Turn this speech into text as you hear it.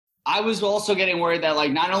I was also getting worried that,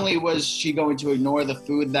 like, not only was she going to ignore the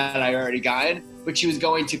food that I already got, but she was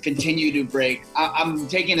going to continue to break. I'm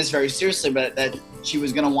taking this very seriously, but that she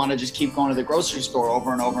was going to want to just keep going to the grocery store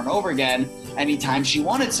over and over and over again anytime she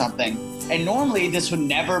wanted something. And normally this would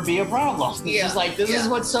never be a problem. It's just like, this is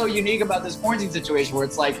what's so unique about this quarantine situation, where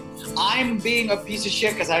it's like, I'm being a piece of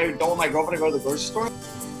shit because I don't want my girlfriend to go to the grocery store.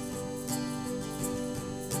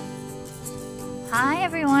 Hi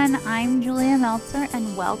everyone, I'm Julia Meltzer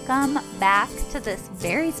and welcome back to this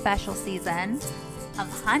very special season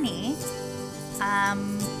of Honey.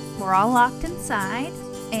 We're all locked inside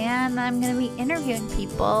and I'm going to be interviewing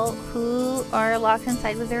people who are locked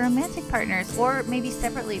inside with their romantic partners, or maybe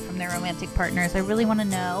separately from their romantic partners. I really want to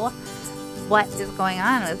know what is going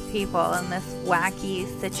on with people in this wacky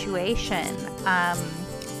situation.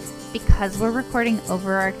 Because we're recording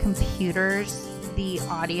over our computers, the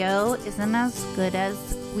audio isn't as good as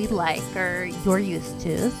we'd like or you're used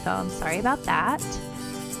to, so I'm sorry about that.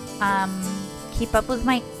 Keep up with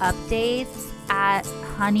my updates at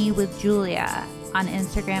Honey with Julia on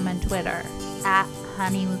Instagram and Twitter, at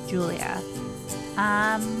Honey with Julia.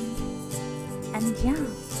 And yeah,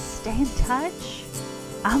 stay in touch.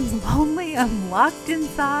 I'm lonely, I'm locked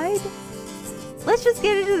inside. Let's just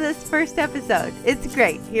get into this first episode. It's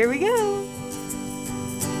great. Here we go.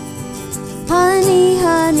 Honey,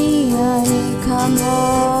 honey, honey, come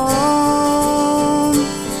home,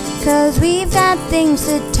 'cause we've got things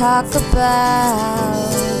to talk about.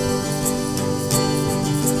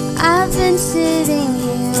 I've been sitting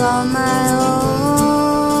here on my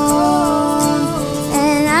own,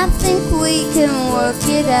 and I think we can work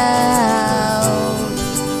it out.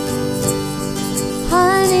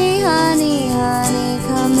 Honey, honey, honey,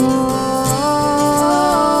 come home,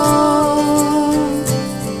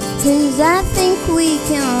 'cause I think we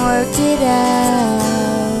can work it out.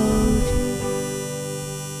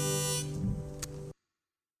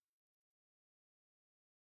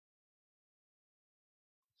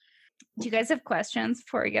 Do you guys have questions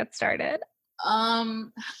before we get started?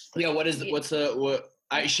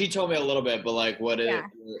 She told me a little bit, but like, what is,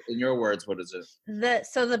 in your words, what is it?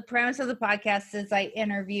 So the premise of the podcast is I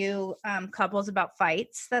interview couples about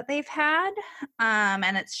fights that they've had,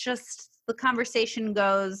 and it's just the conversation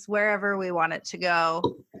goes wherever we want it to go.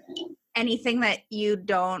 Anything that you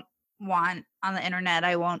don't want on the internet,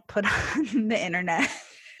 I won't put on the internet.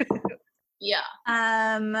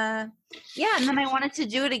 And then I wanted to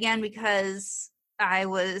do it again because I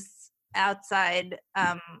was outside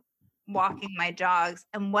walking my dogs,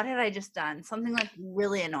 and what had I just done? Something like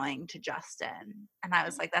really annoying to Justin, and I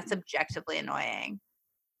was like, that's objectively annoying.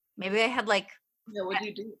 Maybe I had like, what did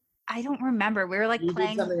you do? I don't remember. We were like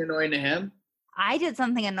playing. Did something annoying to him? I did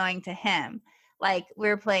something annoying to him. Like we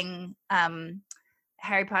were playing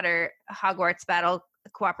Harry Potter Hogwarts Battle, a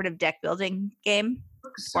cooperative deck building game,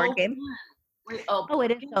 board game. Wait,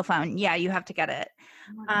 it is so fun. Yeah, you have to get it.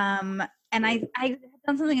 And I had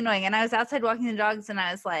done something annoying, and I was outside walking the dogs, and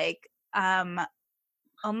I was like, oh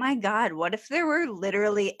my God, what if there were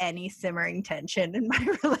literally any simmering tension in my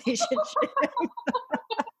relationship?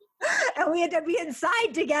 And we had to be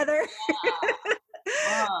inside together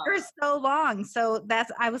for so long. So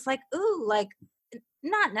I was like, ooh, like,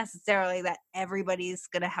 not necessarily that everybody's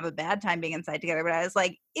going to have a bad time being inside together, but I was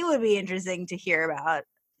like, it would be interesting to hear about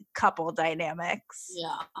couple dynamics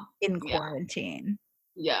in quarantine.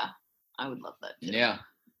 Yeah, I would love that too. Yeah.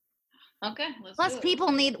 Okay. Plus,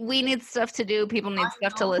 we need stuff to do. People need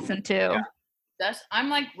stuff to listen to. Yeah. I'm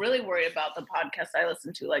like really worried about the podcast I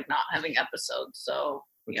listen to, like not having episodes. So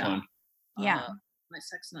Which one? Yeah. My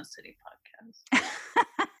Sex and the City podcast.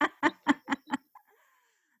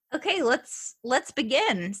 Okay, let's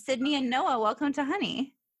begin. Sydney and Noah, welcome to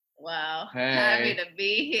Honey. Wow. Hey. Happy to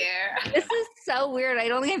be here. This is so weird. I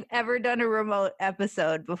don't think I've ever done a remote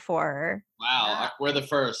episode before. Wow, we're the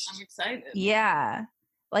first. I'm excited. Yeah.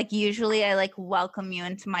 Like usually I like welcome you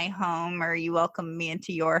into my home, or you welcome me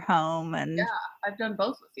into your home, and yeah, I've done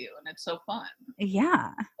both with you and it's so fun.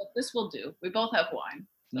 Yeah. But this will do. We both have wine.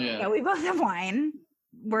 So. Yeah, we both have wine.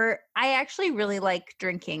 I actually really like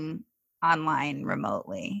drinking online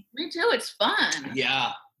remotely. Me too, it's fun.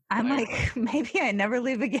 Yeah. I'm like, maybe I never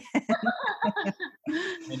leave again.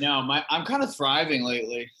 I know. I'm kind of thriving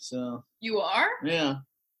lately. So. You are? Yeah.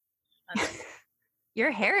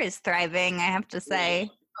 Your hair is thriving, I have to say.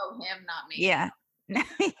 Oh, him, not me. Yeah.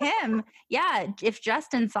 Him. Yeah. If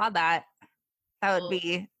Justin saw that, that would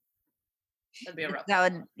be. That'd be a rough.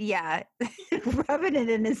 That would, yeah. Rubbing it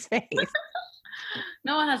in his face.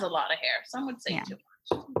 Noah has a lot of hair. Some would say too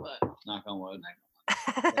much, but knock on wood.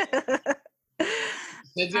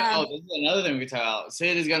 This is another thing we can talk about.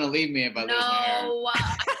 Sid is gonna leave me if I lose my hair.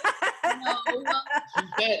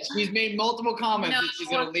 it. She's made multiple comments that she's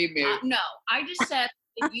gonna leave me. No, I just said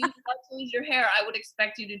if you want to lose your hair, I would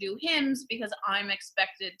expect you to do Hims because I'm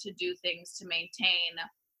expected to do things to maintain.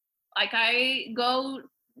 Like I go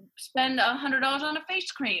spend $100 on a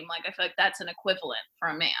face cream. Like I feel like that's an equivalent for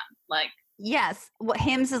a man. Like Yes. What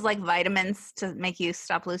Hims is like vitamins to make you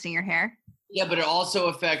stop losing your hair. Yeah, but it also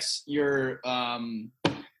affects your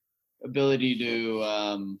ability to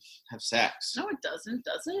have sex. no, it doesn't,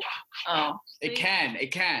 does it? Oh, It can.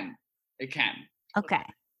 Okay.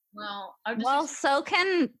 Well, I just, Well, so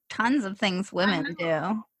can tons of things women do.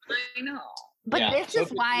 I know. But Yeah, this is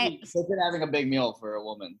why. So could having a big meal for a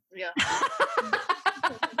woman. Yeah.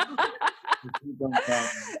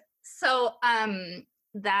 So,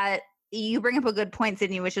 that you bring up a good point,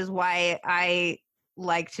 Sydney, which is why I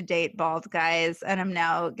like to date bald guys, and I'm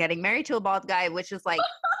now getting married to a bald guy, which is like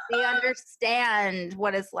they understand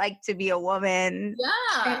what it's like to be a woman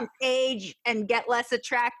Yeah. and age and get less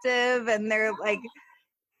attractive, and they're like,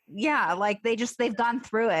 yeah, like they've gone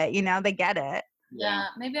through it, they get it. Yeah.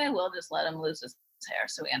 Maybe I will just let him lose his hair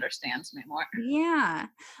so he understands me more. Yeah.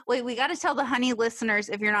 Wait, we got to tell the Honey listeners,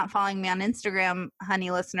 if you're not following me on Instagram,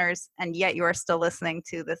 Honey listeners, and yet you are still listening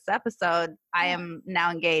to this episode, I am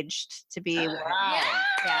now engaged to be. Wow.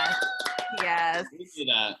 Yes. We do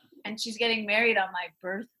that. And she's getting married on my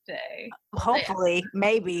birthday. Hopefully,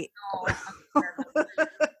 maybe. No, I'm nervous.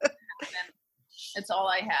 It's all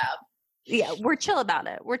I have. Yeah, we're chill about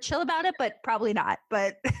it. But probably not.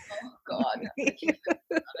 But Oh God.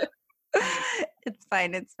 it's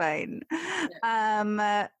fine.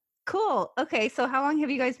 Cool. Okay, so how long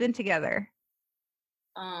have you guys been together?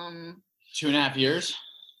 2.5 years.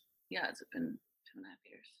 Yeah, it's been 2.5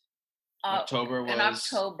 years. October in was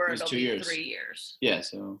October 2 it'll years. be 3 years. Yeah,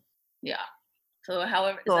 so Yeah. So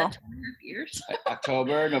however, Cool. is that 2.5 years?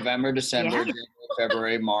 October, November, December, Yeah. January,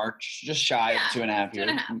 February, March, just shy of 2.5 years.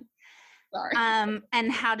 2.5. Sorry.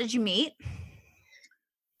 And how did you meet?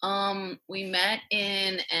 We met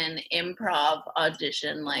in an improv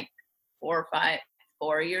audition like 4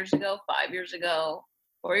 years ago, 5 years ago,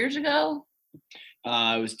 4 years ago.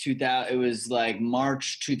 It was 2000. It was like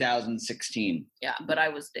March 2016. Yeah, but I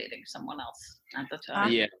was dating someone else at the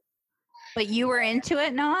time. Yeah. But you were into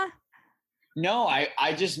it, Noah? No, I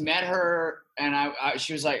just met her, and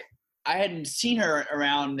she was like, I hadn't seen her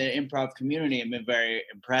around the improv community and been very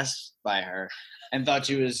impressed by her, and thought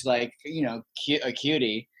she was like, a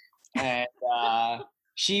cutie, and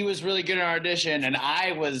she was really good in our audition, and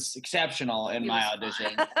I was exceptional in my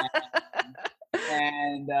audition.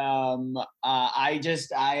 And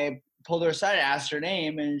I pulled her aside, asked her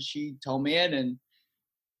name, and she told me it, and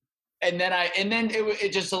then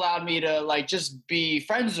it just allowed me to like just be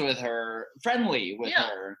friendly with her.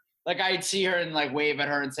 Like I'd see her and like wave at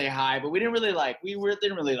her and say hi, but we didn't really know each We other.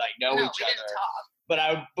 didn't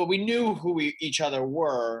talk. But we knew who each other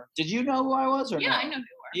were. Did you know who I was or Yeah, no? I know who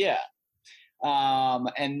you Yeah.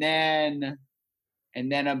 And then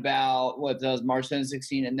about that was March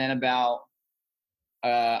 2016, and then about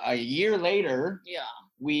a year later, were. Yeah.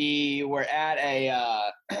 we were at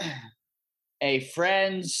a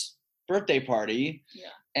friend's birthday party. Yeah.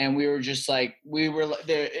 And we were just like we were like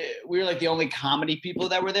the only comedy people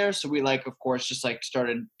that were there, so we like of course just like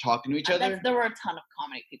started talking to each other. There were a ton of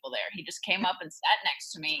comedy people there. He just came up and sat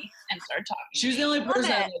next to me and started talking. She was the only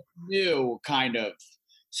person I knew, kind of.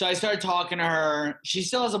 So I started talking to her. She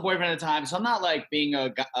still has a boyfriend at the time, so I'm not like being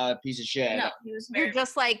a piece of shit. No, he was You're married.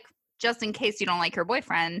 just like, just in case you don't like her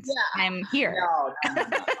boyfriend, Yeah. I'm here. No.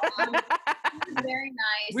 He was very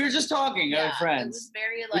nice. We were just talking, Yeah, other friends. It was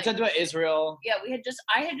very We like. talked about Israel. Yeah,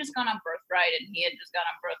 I had just gone on Birthright and he had just gone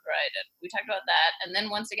on Birthright and we talked about that. And then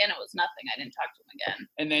once again, it was nothing. I didn't talk to him again.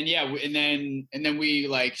 And then and then we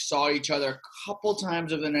like saw each other a couple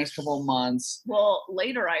times over the next couple of months. Well,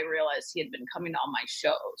 later I realized he had been coming to all my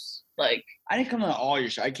shows. Like I didn't come to all your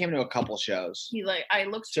shows. I came to a couple shows. I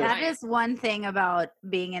looked So- That is one thing about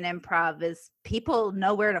being an improv is people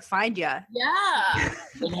know where to find you. Yeah.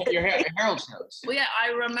 Your Harold shows. Well, yeah, I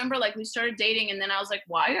remember like we started dating and then I was like,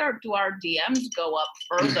 why do our DMs go up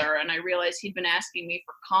further? And I realized he'd been asking me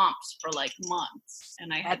for comps for like months.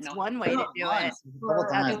 And I had That's no one way to do it. Months, a couple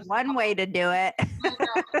times. That's one way to do it.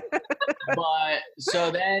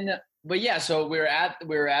 So we were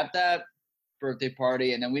at that birthday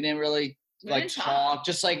party, and then we didn't really We like didn't talk.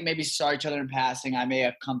 Just like maybe saw each other in passing. I may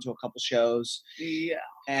have come to a couple shows, Yeah.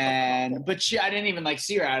 but I didn't even like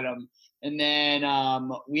see her at them. And then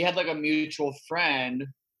we had like a mutual friend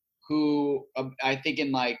who I think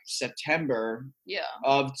in like September Yeah.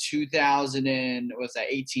 of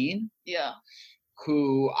 2018, Yeah.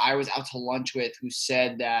 who I was out to lunch with, who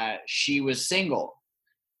said that she was single.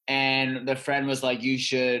 and the friend was like, you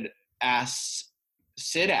should ask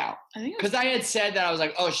Sid out. I think Because I had said that I was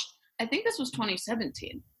like, oh, I think this was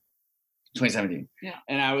 2017. 2017. Yeah.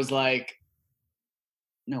 And I was like,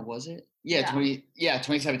 no, was it? Yeah,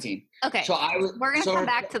 2017. Okay. So we're gonna come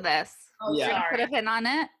back to this. Oh, Yeah. We're gonna sorry. put a pin on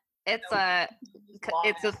it. It's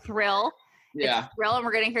a thrill. Yeah. It's a thrill, and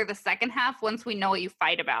we're gonna hear the second half once we know what you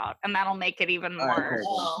fight about, and that'll make it even All right, more.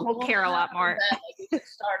 cool. Oh, We'll care a lot more. Like we should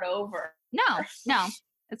start over. No,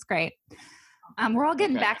 it's great. We're all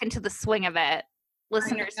getting Okay. back into the swing of it.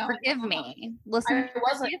 Listeners, know. forgive me. Listeners, I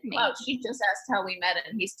wasn't. forgive me. Wow, she just asked how we met,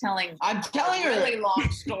 and he's telling. I'm telling a her really long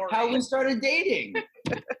story. how we started dating.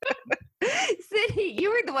 Sydney,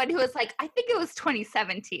 you were the one who was like, I think it was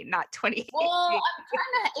 2017, not 2018. Well, I'm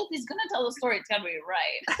trying to. If he's gonna tell the story, it's gotta be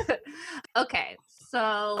right. Okay,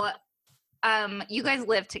 so you guys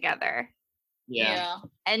live together Yeah.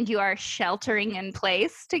 and you are sheltering in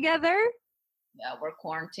place together. Yeah, we're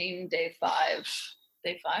quarantined day 5.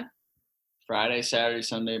 Day 5. Friday, Saturday,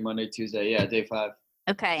 Sunday, Monday, Tuesday. Yeah, day 5.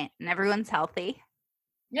 Okay, and everyone's healthy.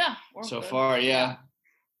 Yeah. We're So good. far, yeah.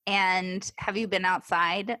 And have you been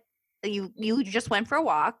outside? You just went for a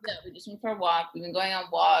walk. Yeah, we just went for a walk. We've been going on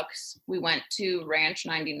walks. We went to Ranch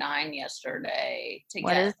 99 yesterday to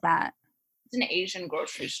What get. is that? It's an Asian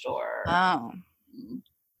grocery store. Oh,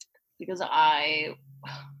 Because I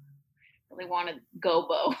really wanted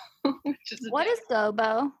gobo, which is what is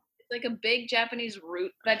gobo? It's like a big Japanese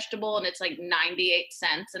root vegetable, and it's like 98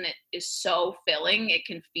 cents, and it is so filling. It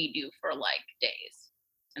can feed you for like days,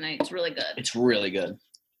 and it's really good. It's really good.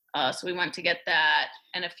 So we went to get that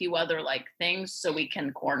and a few other like things so we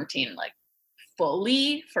can quarantine like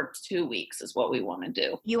fully for 2 weeks is what we want to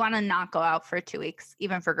do. You want to not go out for 2 weeks,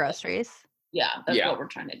 even for groceries? Yeah, that's Yeah. what we're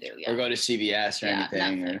trying to do. Yeah. Or go to CVS or anything.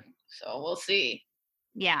 nothing. Or, So we'll see.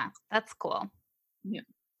 Yeah, that's cool. Yeah.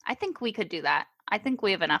 I think we could do that. I think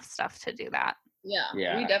we have enough stuff to do that. Yeah,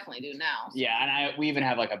 Yeah. we definitely do now. yeah, and we even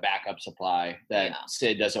have like a backup supply that Yeah.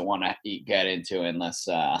 Sid doesn't want to get into unless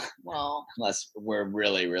Well, we're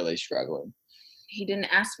really, really struggling. he didn't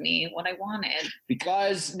ask me what I wanted.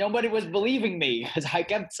 Because nobody was believing me. Because I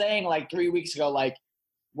kept saying like 3 weeks ago, like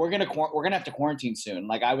we're gonna have to quarantine soon.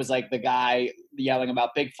 Like I was like the guy yelling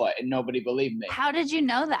about Bigfoot, and nobody believed me. How did you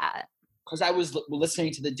know that? Because I was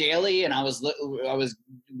listening to the Daily, and I was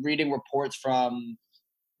reading reports from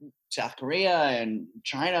South Korea and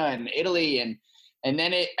China and Italy, and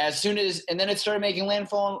then it started making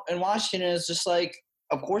landfall in Washington. And it's just like,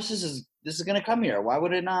 of course this is gonna come here. Why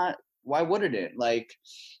would it not? Why wouldn't it? Like,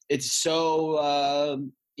 it's so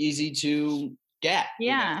easy to get. you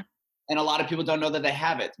know? Yeah. And a lot of people don't know that they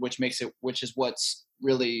have it, which is what's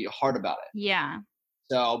really hard about it. Yeah.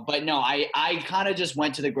 So, but no, I kind of just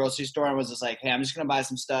went to the grocery store and was just like, hey, I'm just going to buy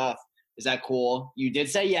some stuff. Is that cool? You did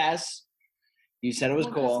say yes. You said it was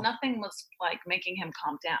Well, 'cause cool. nothing was like making him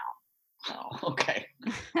calm down. So Okay.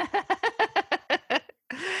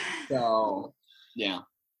 So, yeah.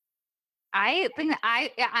 I think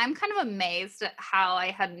I'm kind of amazed at how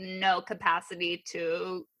I had no capacity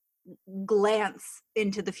to glance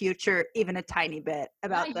into the future even a tiny bit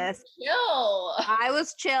about Yeah, this. chill. I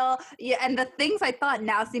was chill. Yeah, and the things I thought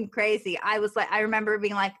now seem crazy. I was like, I remember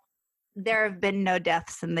being like, there have been no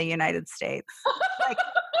deaths in the United States. Like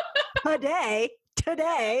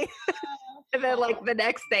today. And then like the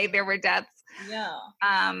next day there were deaths. Yeah.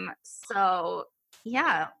 So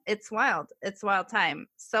yeah, it's wild. It's a wild time.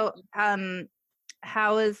 So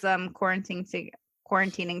how is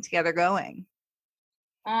quarantining together going?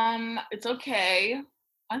 It's okay.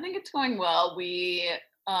 I think it's going well. We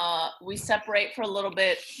separate for a little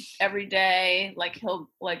bit every day. Like I'll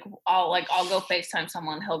go FaceTime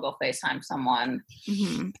someone, he'll go FaceTime someone.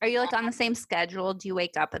 Mm-hmm. Are you like on the same schedule? Do you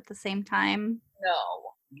wake up at the same time? No.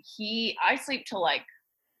 I sleep till like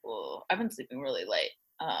I've been sleeping really late.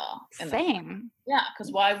 Same. Yeah,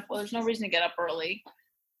 because why? Well, there's no reason to get up early,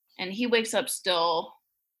 and he wakes up still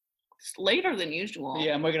later than usual.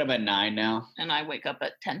 Yeah, I'm waking up at 9 now. And I wake up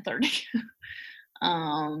at 10:30.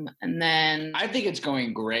 And then I think it's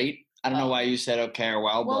going great. I don't know why you said okay or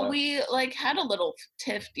well, well, but we like had a little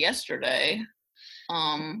tiff yesterday.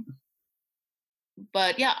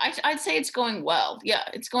 But yeah, I'd say it's going well. Yeah,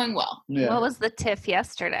 it's going well. yeah. What was the tiff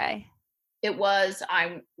yesterday? It was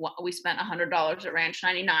we spent $100 at Ranch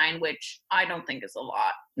 99, which I don't think is a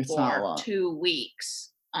lot It's for not a lot. 2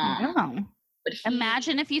 weeks. No. But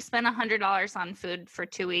Imagine if you spent $100 on food for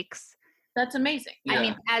 2 weeks. that's amazing. Yeah. I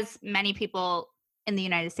mean, as many people in the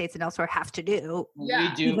United States and elsewhere have to do. Yeah,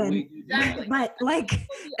 we do. even- Exactly. But like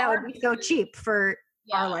that would be so cheap for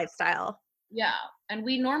our Yeah. lifestyle. Yeah. And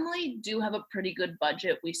we normally do have a pretty good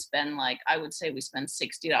budget. We spend I would say we spend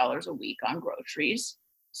 $60 a week on groceries.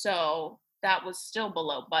 So that was still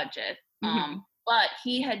below budget. Mhm. But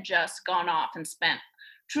he had just gone off and spent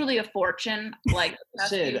truly a fortune, like the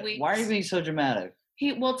past few Sid, weeks. why are you being so dramatic?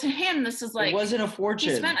 Well, to him, this is like It wasn't a he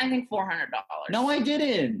fortune. spent, I think, $400. No, I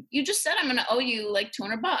didn't. You just said I'm going to owe you like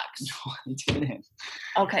 $200. No, I didn't.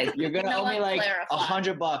 Okay, You're gonna You know owe me what? like Clarify.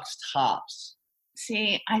 $100 tops.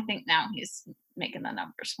 See, I think now he's making the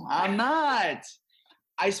numbers smaller. I'm not.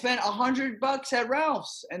 I spent $100 at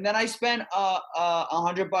Ralph's, and then I spent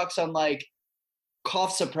 $100 on like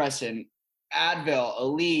cough suppressant, Advil,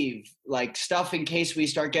 Aleve, like stuff in case we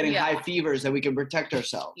start getting Yeah. high fevers that we can protect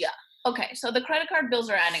ourselves. Yeah. Okay, so the credit card bills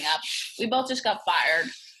are adding up. We both just got fired.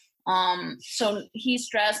 So he's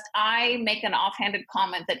stressed. I make an offhanded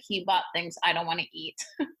comment that he bought things I don't want to eat.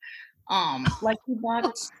 Like he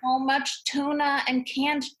bought so much tuna and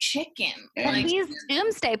canned chicken. And Like, He's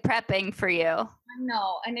doomsday prepping for you. I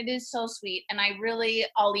know, and it is so sweet. And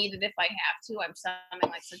I'll eat it if I have to. I'm sounding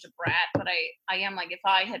like such a brat, but I am like, if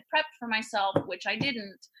I had prepped for myself, which I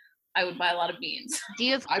didn't, I would buy a lot of beans. Do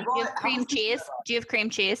you have, I do you have bought- how cream much did you cheese? buy? Do you have cream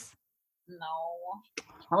cheese? No,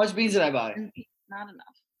 How much beans did I buy? not enough.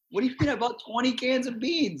 What do you mean? I bought 20 cans of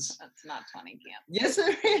beans. That's not 20 cans. Yes,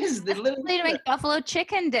 there is. The little They make buffalo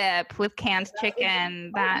chicken dip with canned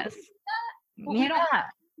chicken. That's Well, we don't yeah, have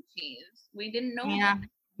cheese. We didn't know. yeah. that.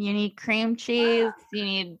 You need cream cheese. You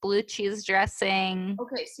need blue cheese dressing.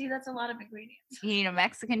 Okay, see, that's a lot of ingredients. You need a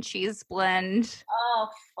Mexican cheese blend. Oh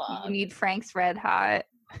fuck! You need Frank's Red Hot.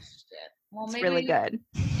 Shit. Well, It's maybe really good.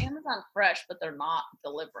 Amazon Fresh, but they're not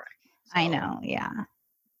delivering. I So, know. Yeah.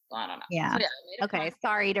 I don't know. Yeah. So, yeah, I made a Okay.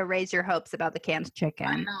 Sorry to raise your hopes about the canned I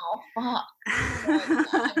chicken. know. Fuck.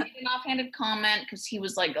 I made an offhanded comment because he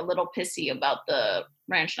was like a little pissy about the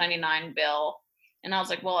Ranch 99 bill. And I was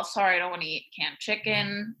like, well, sorry, I don't want to eat canned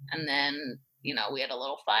chicken. And then, we had a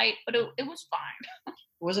little fight, but it was fine. It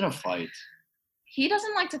wasn't a fight. He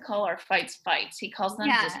doesn't like to call our fights fights. He calls them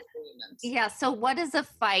Yeah. disagreements. Yeah. So, what is a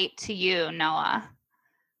fight to you, Noah?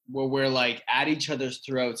 Where we're like at each other's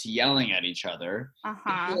throats, yelling at each other. Uh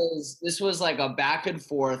huh. Because this was like a back and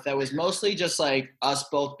forth that was mostly just like us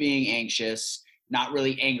both being anxious, not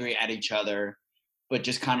really angry at each other, but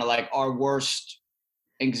just kind of like our worst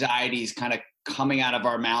anxieties kind of coming out of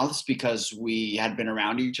our mouths because we had been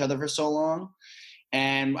around each other for so long.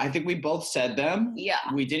 And I think we both said them. Yeah.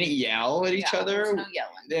 We didn't yell at each Yeah, there's other. no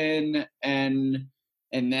yelling.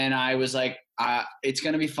 And then I was like, it's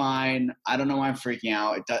going to be fine. I don't know why I'm freaking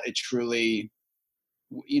out. It truly,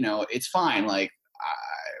 it's fine. Like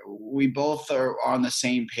we both are on the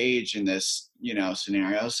same page in this,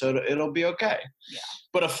 scenario. So it'll be okay. Yeah.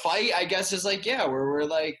 But a fight, I guess, is like, yeah, where we're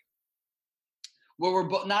like, where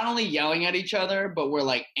we're not only yelling at each other, but we're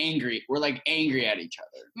like angry. We're like angry at each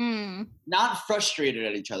other. Mm. Not frustrated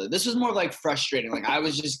at each other. This was more like frustrating. Like I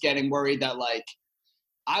was just getting worried that like,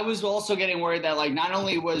 I was also getting worried that like not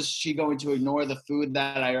only was she going to ignore the food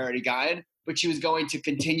that I already got, but she was going to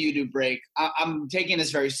continue to break. I'm taking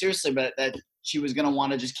this very seriously, but that she was going to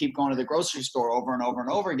want to just keep going to the grocery store over and over and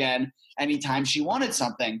over again anytime she wanted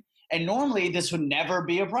something. And normally this would never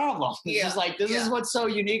be a problem. This is what's so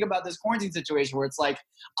unique about this quarantine situation where it's like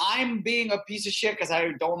I'm being a piece of shit because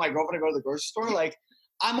I don't want my girlfriend to go to the grocery store. Like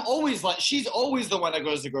I'm always like, she's always the one that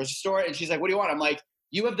goes to the grocery store and she's like, what do you want? I'm like,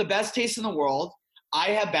 you have the best taste in the world.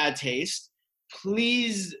 I have bad taste.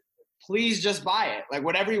 Please just buy it. Like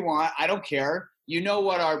whatever you want. I don't care. You know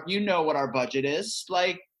what our budget is.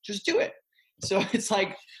 Like just do it. So it's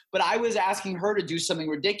like, but I was asking her to do something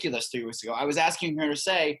ridiculous 3 weeks ago. I was asking her to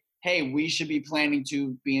say, hey, we should be planning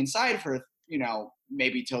to be inside for,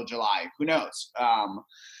 maybe till July. Who knows?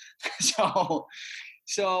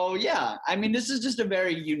 So yeah, I mean, this is just a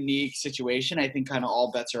very unique situation. I think kind of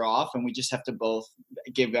all bets are off and we just have to both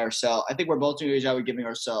give ourselves, I think we're both doing a good job of giving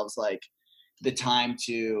ourselves like the time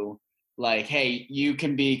to like, hey, you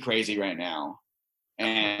can be crazy right now.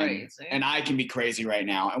 And I can be crazy right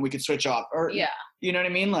now and we can switch off or, Yeah. you know what I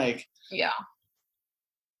mean? Like, Yeah.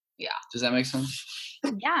 does that make sense?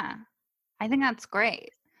 Yeah. I think that's great.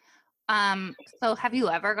 So have you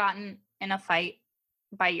ever gotten in a fight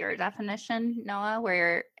by your definition, Noah,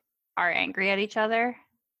 where you are angry at each other?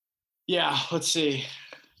 Yeah. Let's see.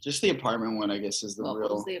 Just the apartment one, I guess, is the What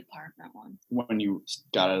real was the apartment one? when you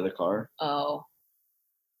got out of the car. Oh.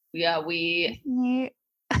 Yeah, we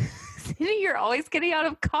You're always getting out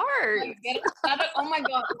of cars. oh my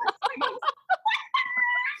god.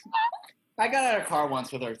 I got out of the car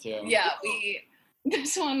once with her too. Yeah,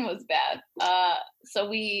 this one was bad. So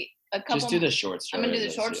we a couple Just do the short story. I'm gonna do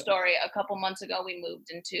the I short guess, story. A couple months ago we moved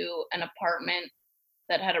into an apartment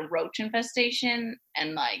that had a roach infestation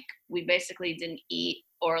and like we basically didn't eat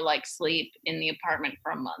or like sleep in the apartment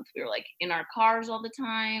for a month. We were like in our cars all the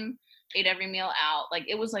time, ate every meal out. Like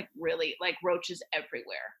it was like really like roaches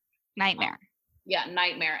everywhere. Nightmare. Yeah,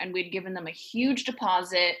 nightmare. And we'd given them a huge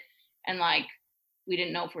deposit, and like we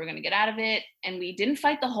didn't know if we were going to get out of it. And we didn't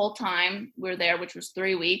fight the whole time we were there, which was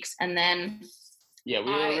 3 weeks. And then we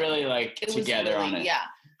were really like together on it. Yeah.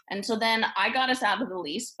 And so then I got us out of the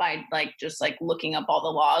lease by like just like looking up all the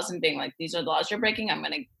laws and being like, these are the laws you're breaking. I'm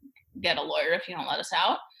going to get a lawyer if you don't let us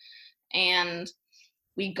out. And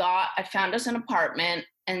I found us an apartment,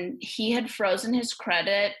 and he had frozen his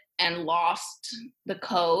credit and lost the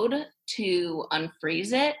code to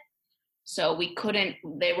unfreeze it. So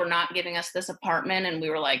they were not giving us this apartment, and we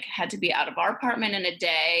were like, had to be out of our apartment in a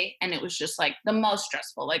day. And it was just like the most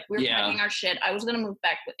stressful. Like we were packing our shit. I was going to move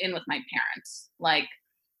back in with my parents, like,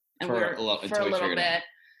 and for a little bit.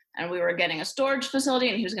 And we were getting a storage facility,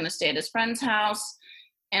 and he was going to stay at his friend's house.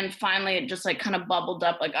 And finally it just like kind of bubbled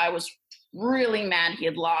up. Like I was really mad he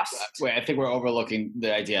had lost. Wait, I think we're overlooking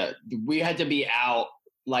the idea. We had to be out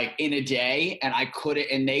like in a day, and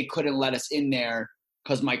they couldn't let us in there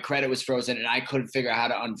because my credit was frozen, and I couldn't figure out how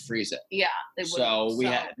to unfreeze it. Yeah.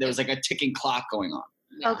 There was like a ticking clock going on.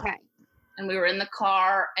 Yeah. Okay. And we were in the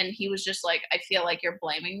car, and he was just like, I feel like you're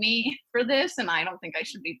blaming me for this, and I don't think I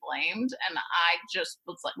should be blamed. And I just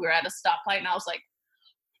was like, we were at a stoplight, and I was like,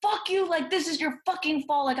 fuck you, like this is your fucking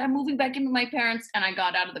fault, like I'm moving back in with my parents. And I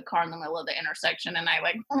got out of the car in the middle of the intersection, and I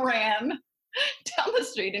like ran down the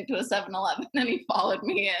street into a 7-Eleven, and he followed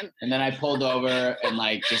me in. And then I pulled over and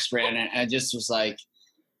like just ran in, and I just was like,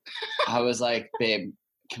 babe,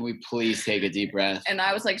 can we please take a deep breath? And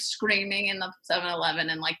I was like screaming in the 7-Eleven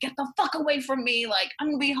and like, get the fuck away from me, like I'm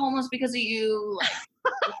gonna be homeless because of you, like.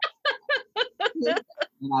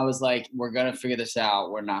 And I was like, we're going to figure this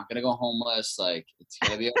out. We're not going to go homeless. Like, it's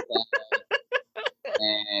going to be okay.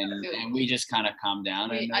 and we just kind of calmed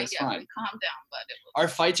down. And it was fine. We calmed down, but our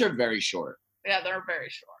fights are very short. Yeah, they're very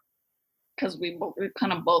short. Because we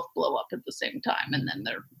kind of both blow up at the same time, and then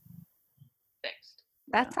they're fixed.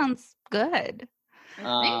 That sounds good.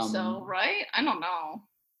 I think so, right? I don't know.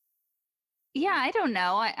 Yeah, I don't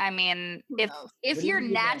know. I mean, if you're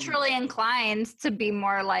naturally inclined to be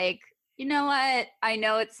more like, you know what, I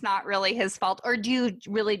know it's not really his fault, or do you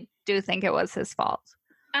really do think it was his fault?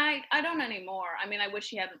 I don't anymore. I mean, I wish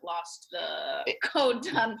he hadn't lost the code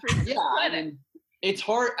done for his credit. I mean, it's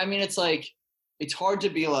hard. I mean, it's like, it's hard to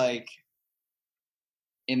be like,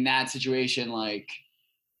 in that situation, like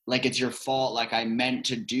it's your fault, like I meant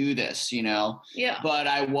to do this, you know? Yeah. But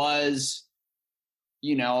I was,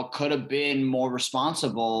 you know, could have been more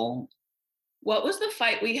responsible. What was the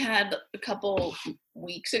fight we had a couple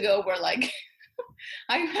weeks ago where like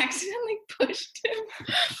I accidentally pushed him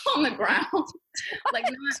on the ground? Like,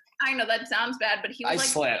 I know that sounds bad, but he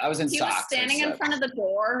was I was in socks. He was standing in front of the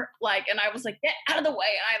door, like, and I was like, get out of the way.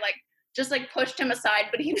 And I like just like pushed him aside,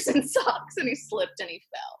 but he was in socks and he slipped and he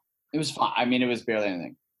fell. It was fine. I mean, it was barely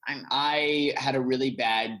anything. I know. I had a really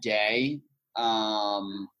bad day.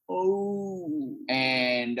 And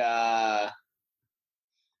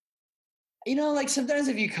you know, like sometimes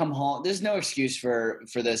if you come home, there's no excuse for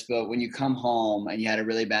this, but when you come home and you had a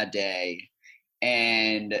really bad day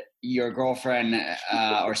and your girlfriend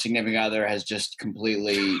or significant other has just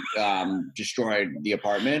completely destroyed the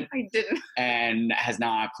apartment. I didn't. And has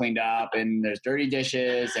not cleaned up, and there's dirty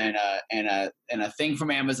dishes and a thing from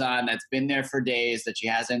Amazon that's been there for days that she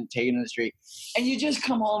hasn't taken to the street. And you just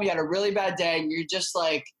come home, you had a really bad day, and you're just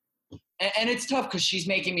like, and it's tough because she's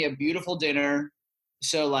making me a beautiful dinner.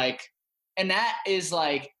 So like, and that is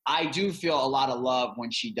like, I do feel a lot of love when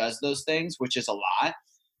she does those things, which is a lot.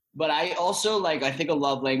 But I also like, I think a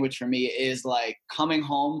love language for me is like coming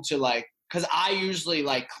home to like, because I usually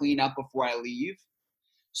like clean up before I leave.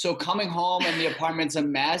 So coming home and the apartment's a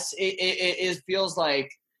mess, it feels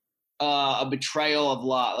like a betrayal of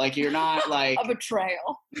love. Like you're not like a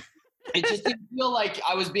betrayal. It just didn't feel like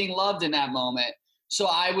I was being loved in that moment. So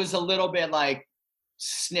I was a little bit like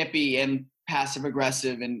snippy and passive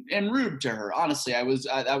aggressive and rude to her. Honestly, it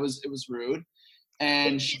was rude.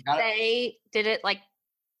 And did it like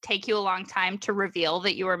take you a long time to reveal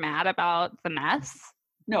that you were mad about the mess?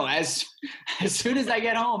 No, as soon as I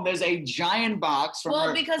get home, there's a giant box from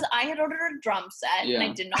her. Because I had ordered a drum set and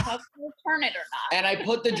I didn't know how to return it or not. And I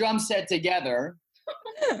put the drum set together.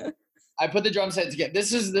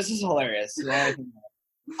 This is hilarious.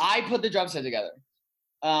 I put the drum set together.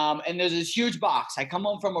 And there's this huge box. I come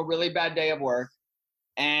home from a really bad day of work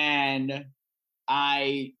and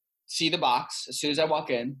I see the box as soon as I walk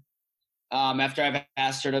in. After I've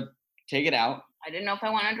asked her to take it out. I didn't know if I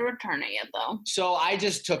wanted to return it yet, though. So I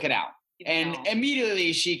just took it out. And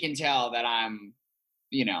immediately she can tell that I'm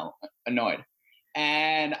annoyed.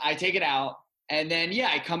 And I take it out. And then,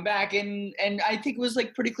 I come back and I think it was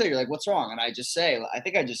like pretty clear, like, what's wrong? And I just say, I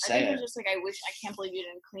think it. It was just like, I can't believe you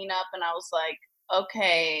didn't clean up. And I was like,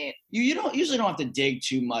 okay. You don't usually don't have to dig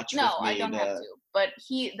too much. No, I don't have to. But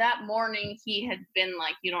that morning he had been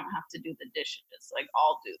like, you don't have to do the dishes. Like,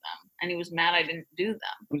 I'll do them. And he was mad I didn't do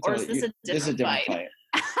them. Or is this a different fight?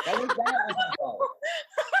 That was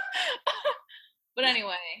But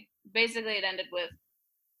anyway, basically it ended with,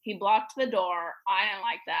 he blocked the door. I didn't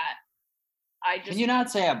like that. Can you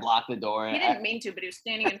not say I blocked the door? He didn't mean to, but he was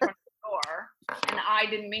standing in front of the door, and I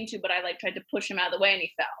didn't mean to, but I tried to push him out of the way, and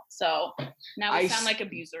he fell. So now we sound like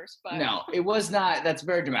abusers. But no, it was not. That's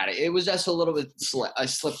very dramatic. It was just a little bit. I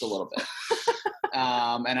slipped a little bit.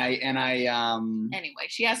 Anyway,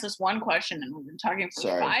 she asked us one question, and we've been talking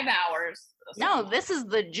for 5 hours. No, this is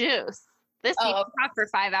the juice. You can talk for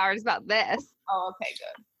 5 hours about this. Oh, okay,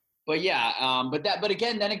 good. But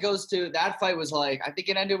again, then it goes to that fight was like, I think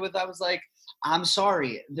it ended with, I was like, I'm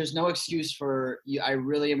sorry. There's no excuse for you. I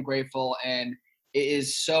really am grateful. And it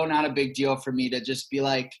is so not a big deal for me to just be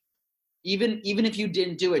like, even if you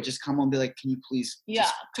didn't do it, just come on and be like, can you please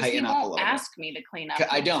just tighten up a little bit? He won't ask me to clean up.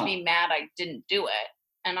 I don't. Be mad I didn't do it.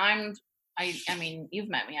 And I mean, you've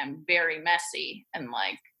met me. I'm very messy and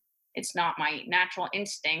like, it's not my natural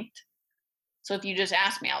instinct. So if you just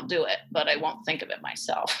ask me, I'll do it, but I won't think of it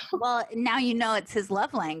myself. Well, now you know it's his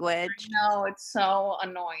love language. No, it's so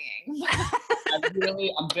annoying.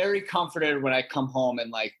 I'm very comforted when I come home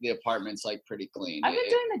and like the apartment's like pretty clean. I've been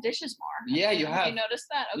doing the dishes more. Yeah, you have. You noticed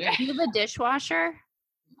that? Okay. Yeah. Do you have a dishwasher?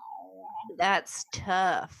 No. That's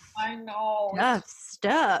tough. I know. Tough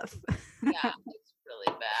stuff. Yeah, it's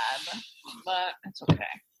really bad, but it's okay.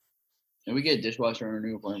 Can we get a dishwasher in our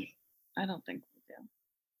new apartment? I don't think we do.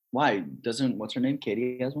 Why? What's her name?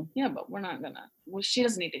 Katie has one? Yeah, but we're not gonna. Well, she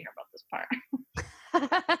doesn't need to hear about this part.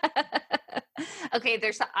 Okay,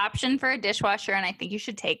 there's an option for a dishwasher, and I think you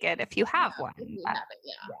should take it if you have one. If you have it,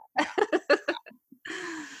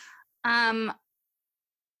 yeah.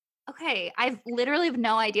 Okay, I've literally have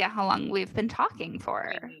no idea how long we've been talking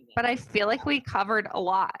for, but I feel like we covered a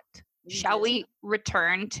lot. Shall we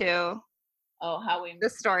return to how we the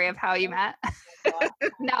story of how you met?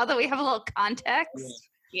 Now that we have a little context.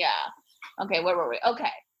 Yeah. Okay, where were we?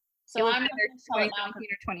 Okay. So I'm going to tell it now. 2017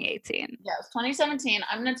 or 2018. Yeah, it was 2017.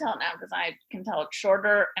 I'm going to tell it now because I can tell it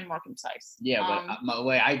shorter and more concise. Yeah, but the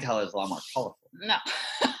way I tell it is a lot more colorful. No.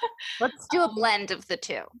 Let's do a blend of the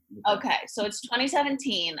two. Okay, so it's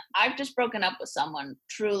 2017. I've just broken up with someone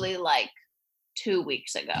truly like 2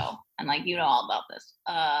 weeks ago. And like, you know all about this.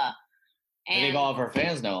 I think all of our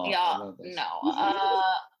fans know about this. No.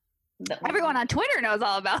 Everyone on Twitter knows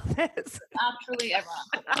all about this. Actually,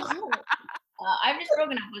 everyone. I've just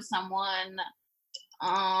broken up with someone.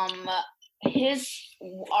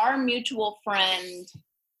 Our mutual friend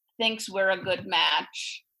thinks we're a good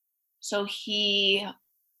match. So I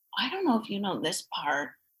don't know if you know this part.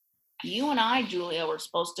 You and I, Julia, were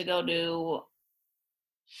supposed to go to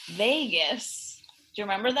Vegas. Do you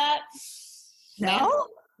remember that? No?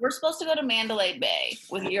 We're supposed to go to Mandalay Bay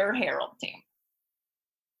with your Herald team.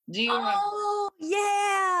 Do you remember? Oh,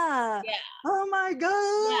 yeah. Yeah. Oh, my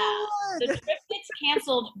God. Yeah. The trip gets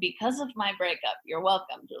canceled because of my breakup. You're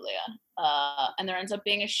welcome, Julia. And there ends up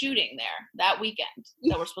being a shooting there that weekend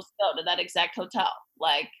that we're supposed to go to that exact hotel.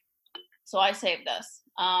 So I saved us.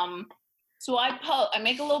 So I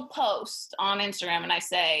make a little post on Instagram and I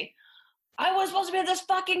say, I was supposed to be at this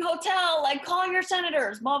fucking hotel, call your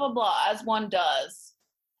senators, blah, blah, blah, as one does.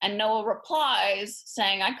 And Noah replies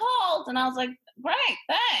saying, I called. And I was like, great,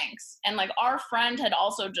 thanks. And our friend had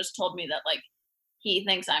also just told me that he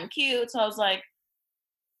thinks I'm cute. So I was like,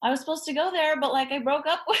 I was supposed to go there, but I broke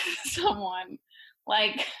up with someone.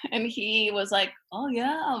 And he was like, oh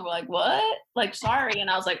yeah. I'm like, what? Sorry. And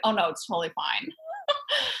I was like, oh no, it's totally fine.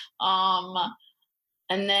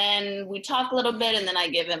 And then we talk a little bit and then I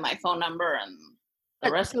give him my phone number and the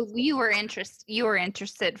rest. So you were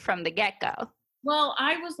interested from the get-go. Well,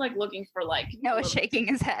 I was looking for Noah shaking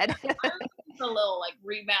his head. a little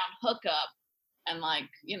rebound hookup and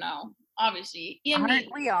obviously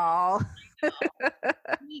aren't we all?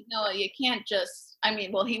 Noah, you can't just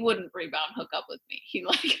he wouldn't rebound hook up with me. He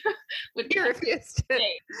would He refused to.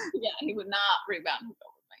 Yeah, he would not rebound hook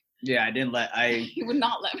up with me. Yeah, he would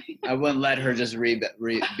not let me. I wouldn't let her just be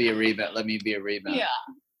a rebound. Let me be a rebound. Yeah.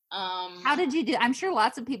 How did you do? I'm sure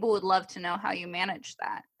lots of people would love to know how you managed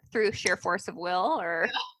that. Through sheer force of will, or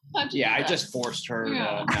yeah, I just forced her.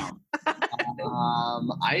 Yeah. No.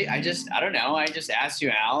 I don't know. I just asked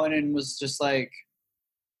you out and was just I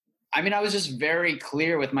was just very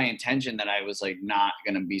clear with my intention that I was not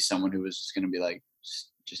gonna be someone who was just gonna be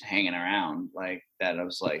just hanging around like that. I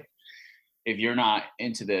was like, if you're not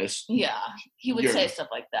into this, Yeah, he would You're- say stuff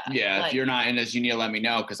like that. yeah, like, if you're not in this, you need to let me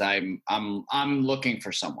know because I'm looking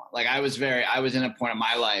for someone. Like I was in a point in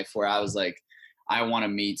my life where I was like, I want to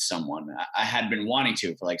meet someone. I had been wanting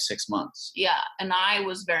to for like 6 months. Yeah, and I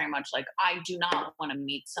was very much like, I do not want to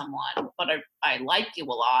meet someone, but I like you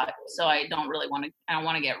a lot, so I don't really want to. I don't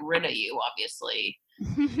want to get rid of you, obviously.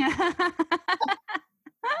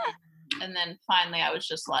 And then finally, I was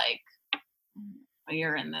just like,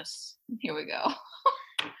 you're in this. Here we go.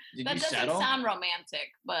 Did That you doesn't settle? sound romantic,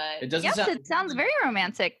 but It doesn't Yes, sound. it sounds very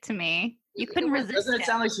romantic to me. You couldn't resist Doesn't it it.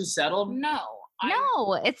 sound like she settled? no.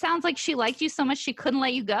 No, it sounds like she liked you so much she couldn't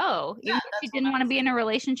let you go. Yeah, Even if that's she what didn't I'm want to be in a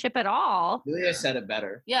relationship at all. Julia said it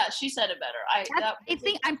better. Yeah, she said it better.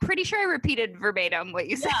 I'm pretty sure I repeated verbatim what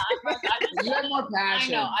you said. Yeah, I just You had more I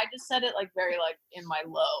passion. know. I just said it like very like in my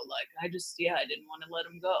low. Like I didn't want to let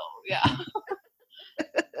him go. Yeah.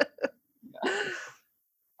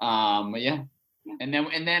 But yeah. And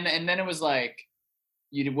then it was like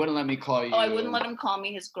you wouldn't let me call you. Oh, I wouldn't let him call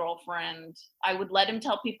me his girlfriend. I would let him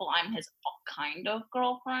tell people I'm his kind of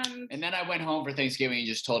girlfriend. And then I went home for Thanksgiving and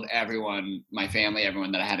just told everyone, my family,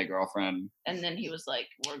 everyone that I had a girlfriend. And then he was like,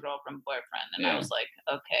 "We're girlfriend boyfriend," and I Yeah. was like,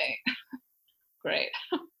 "Okay, great."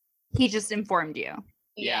 He just informed you.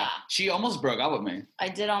 Yeah, She almost broke up with me. I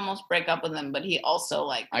did almost break up with him, but he also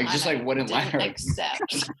like I just kinda like wouldn't let didn't her.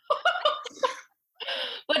 accept.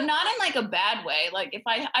 But not in like a bad way. Like if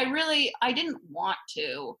I didn't want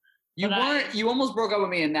to. You almost broke up with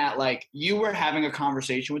me in that like you were having a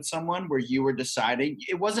conversation with someone where you were deciding.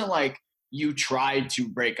 It wasn't like you tried to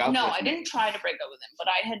break up No, with I me. didn't try to break up with him, but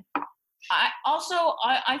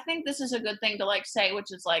I think this is a good thing to like say,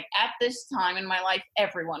 which is like at this time in my life,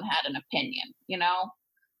 everyone had an opinion, you know?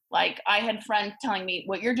 Like I had friends telling me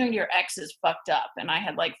what you're doing to your ex is fucked up. And I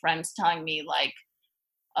had like friends telling me like,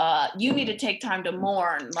 you need to take time to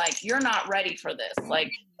mourn. Like you're not ready for this.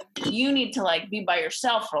 Like you need to like be by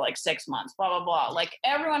yourself for like 6 months, blah, blah, blah. Like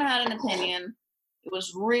everyone had an opinion. It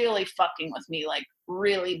was really fucking with me, like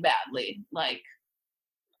really badly. Like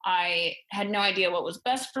I had no idea what was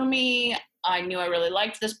best for me. I knew I really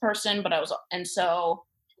liked this person, but and so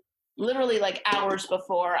literally like hours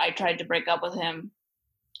before I tried to break up with him,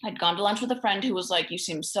 I'd gone to lunch with a friend who was like, "You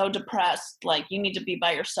seem so depressed. Like you need to be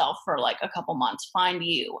by yourself for like a couple months. Find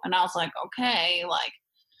you." And I was like, okay, like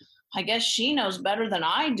I guess she knows better than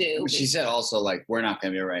I do. She said also like we're not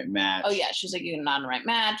gonna be a right match. Oh yeah, she's like, "You're not a right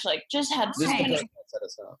match." Like just had This so is the many. person that set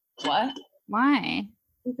us up. What? Why?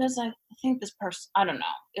 Because I think this person, I don't know.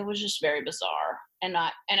 It was just very bizarre. And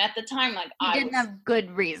at the time, like You I didn't was, have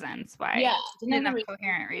good reasons why. Yeah, You didn't have re-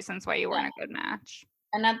 coherent reasons why you weren't a good match.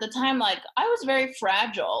 and at the time, like I was very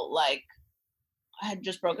fragile. Like I had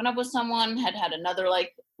just broken up with someone, had another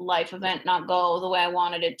like life event not go the way I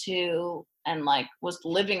wanted it to, and like was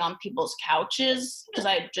living on people's couches because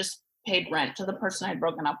I had just paid rent to the person I'd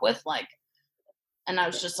broken up with. Like, and I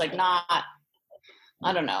was just like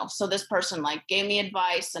I don't know. So this person like gave me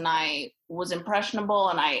advice, and I was impressionable,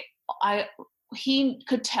 and he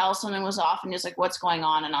could tell something was off, and he was like, "What's going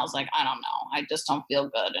on?" And I was like, "I don't know. I just don't feel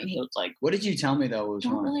good." And he was like, What did you tell me though was "I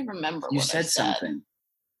don't wrong? really remember." You what I said something.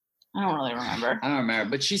 I don't really remember. I don't remember,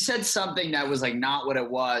 but she said something that was like not what it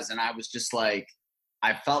was, and I was just like,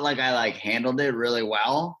 I felt like I like handled it really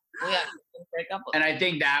well, Well, yeah, break up with and I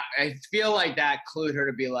think that I feel like that clued her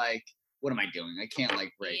to be like, what am I doing? I can't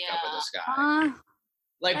like break up with this guy.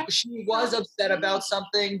 Like she was upset about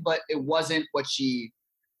something, but it wasn't what she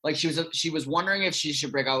like. She was wondering if she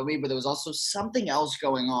should break up with me, but there was also something else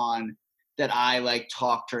going on that I like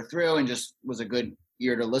talked her through and just was a good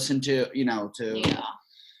ear to listen to, you know, to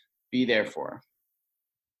be there for.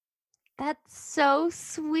 That's so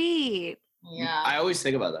sweet. Yeah. I always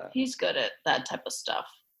think about that. He's good at that type of stuff.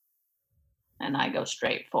 And I go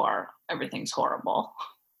straight for everything's horrible.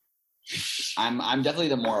 I'm definitely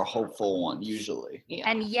the more hopeful one usually. Yeah.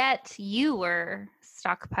 And yet you were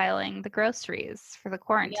stockpiling the groceries for the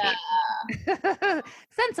quarantine.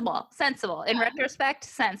 Sensible. In retrospect,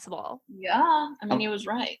 sensible. Yeah. I mean, he was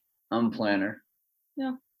right. I'm a planner.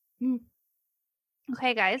 Yeah.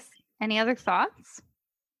 Okay, guys. Any other thoughts?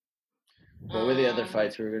 What were the other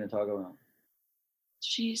fights we were going to talk about?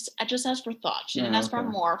 I just asked for thoughts. She didn't ask for okay.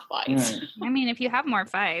 more fights. Right. I mean, if you have more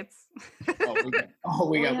fights. We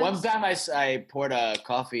got yeah. one time I poured a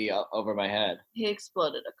coffee over my head. He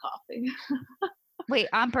exploded a coffee. Wait,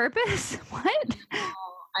 on purpose? What?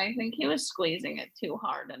 I think he was squeezing it too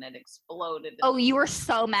hard and it exploded. Oh, you were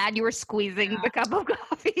so mad you were squeezing the cup of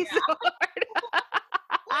coffee so hard.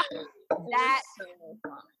 That so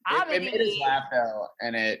funny. It made us laugh though,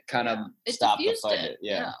 and it kind of It stopped the diffused fight. it.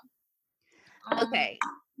 Yeah. Okay.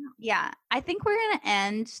 Yeah. I think we're going to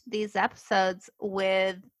end these episodes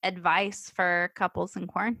with advice for couples in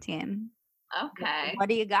quarantine. Okay. What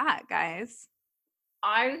do you got, guys?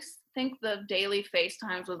 I think the daily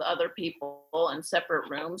FaceTimes with other people in separate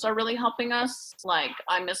rooms are really helping us. Like,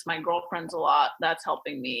 I miss my girlfriends a lot. That's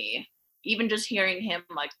helping me. Even just hearing him,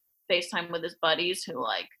 like, FaceTime with his buddies who,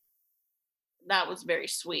 like, that was very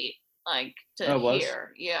sweet, like, to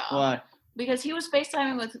hear. Yeah. Why? Because he was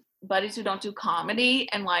FaceTiming with buddies who don't do comedy,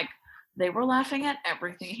 and, like, they were laughing at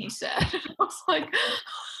everything he said. I was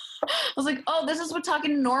like, oh, this is what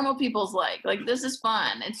talking to normal people's like. Like, this is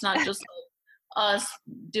fun. It's not just like us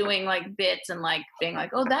doing like bits and like being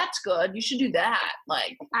like, oh, that's good, you should do that.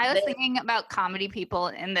 Like, I was thinking about comedy people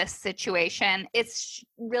in this situation. It's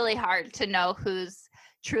really hard to know who's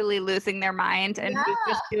truly losing their mind and who's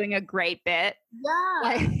just doing a great bit. Yeah.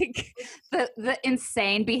 Like the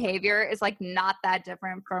insane behavior is like not that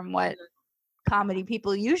different from what comedy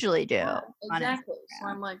people usually do. Exactly. So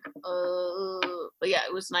I'm like, but yeah,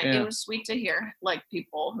 it was nice. Yeah. It was sweet to hear like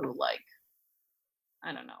people who like,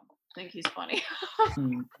 I don't know, think he's funny.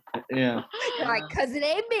 Yeah. You're like, cause it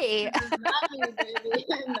ain't me. It's not me, baby.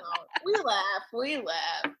 No, we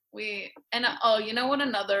laugh. And oh, you know what?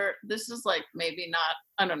 This is like maybe not,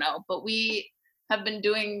 I don't know, but we have been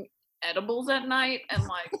doing edibles at night and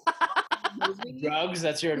like Drugs.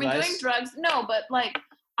 That's your advice. doing drugs. No, but like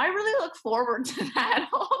I really look forward to that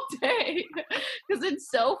all day because it's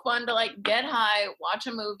so fun to like get high, watch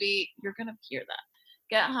a movie. You're gonna hear that.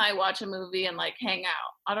 Get high, watch a movie, and like hang out.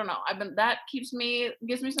 I don't know. That gives me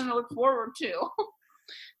something to look forward to.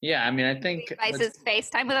 Yeah, I mean, I think Advice is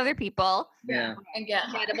FaceTime with other people. Yeah. And get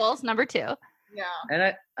high. Edibles, number 2. Yeah.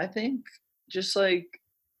 And I think just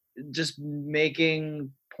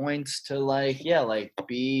making points to like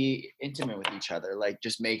be intimate with each other. Like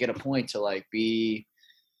just make it a point to like be,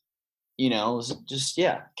 just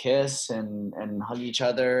kiss and hug each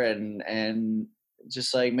other and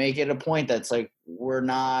just like make it a point that's like we're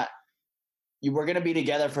gonna be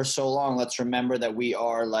together for so long. Let's remember that we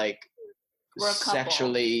are like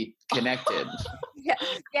sexually connected.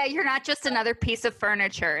 Yeah, you're not just another piece of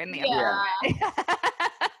furniture in the apartment.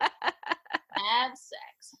 Have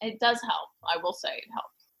sex. It does help. I will say it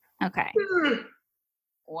helps. Okay.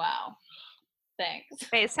 Wow. Thanks.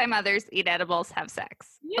 FaceTime others, eat edibles, have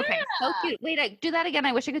sex. Yeah. Okay, so cute. Wait, do that again.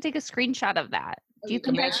 I wish I could take a screenshot of that. Do you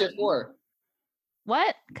think Command Shift 4.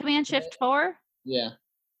 What? Command Shift 4? Yeah.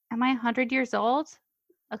 Am I 100 years old?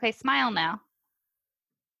 Okay, smile now.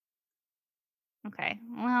 Okay,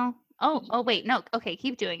 well, oh, wait, no. Okay,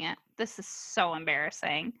 keep doing it. This is so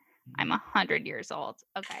embarrassing. I'm 100 years old.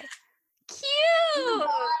 Okay. Cute!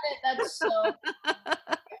 That's so oh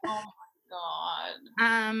my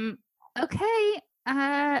god. Okay.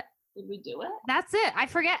 Did we do it? That's it. I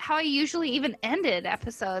forget how I usually even ended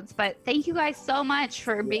episodes, but thank you guys so much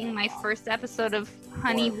for being my first episode of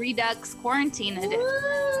Honey Redux Quarantine Edition.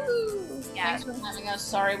 Yeah. Thanks for having us.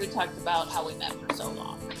 Sorry we talked about how we met for so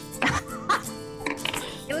long.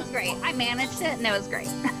 It was great. I managed it and it was great.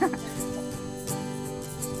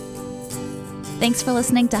 Thanks for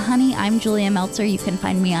listening to Honey. I'm Julia Meltzer. You can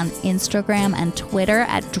find me on Instagram and Twitter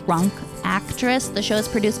at Drunk Actress. The show is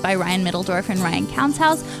produced by Ryan Middledorf and Ryan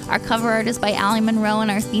Countshouse. Our cover art is by Allie Monroe, and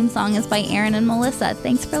our theme song is by Aaron and Melissa.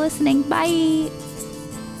 Thanks for listening. Bye.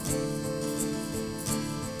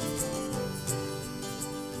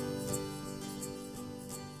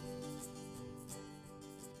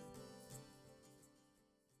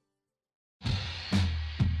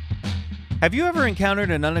 Have you ever encountered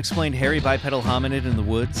an unexplained hairy bipedal hominid in the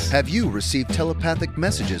woods? Have you received telepathic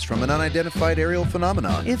messages from an unidentified aerial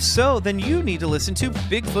phenomenon? If so, then you need to listen to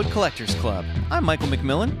Bigfoot Collectors Club. I'm Michael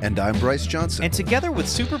McMillan. And I'm Bryce Johnson. And together with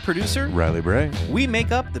super producer Riley Bray, we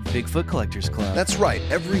make up the Bigfoot Collectors Club. That's right.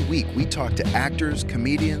 Every week we talk to actors,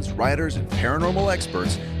 comedians, writers, and paranormal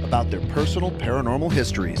experts about their personal paranormal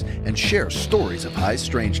histories and share stories of high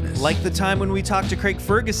strangeness. Like the time when we talked to Craig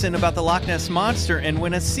Ferguson about the Loch Ness Monster and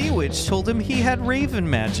when a sea witch told him he had raven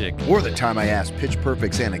magic. Or the time I asked Pitch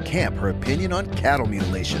Perfect's Anna Camp her opinion on cattle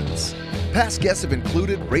mutilations. Past guests have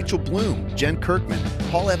included Rachel Bloom, Jen Kirkman,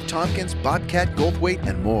 Paul F. Tompkins, Bobcat Goldthwait,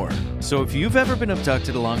 and more. So if you've ever been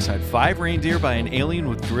abducted alongside 5 reindeer by an alien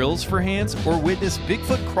with drills for hands or witnessed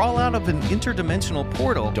Bigfoot crawl out of an interdimensional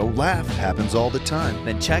portal, don't laugh, happens all the time.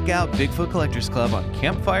 Then check out Bigfoot Collectors Club on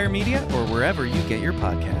Campfire Media or wherever you get your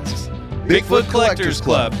podcasts. Bigfoot Collectors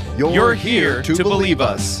Club. You're here to believe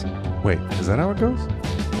us. Wait, is that how it goes?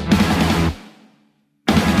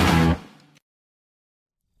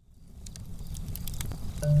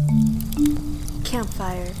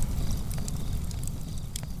 Campfire.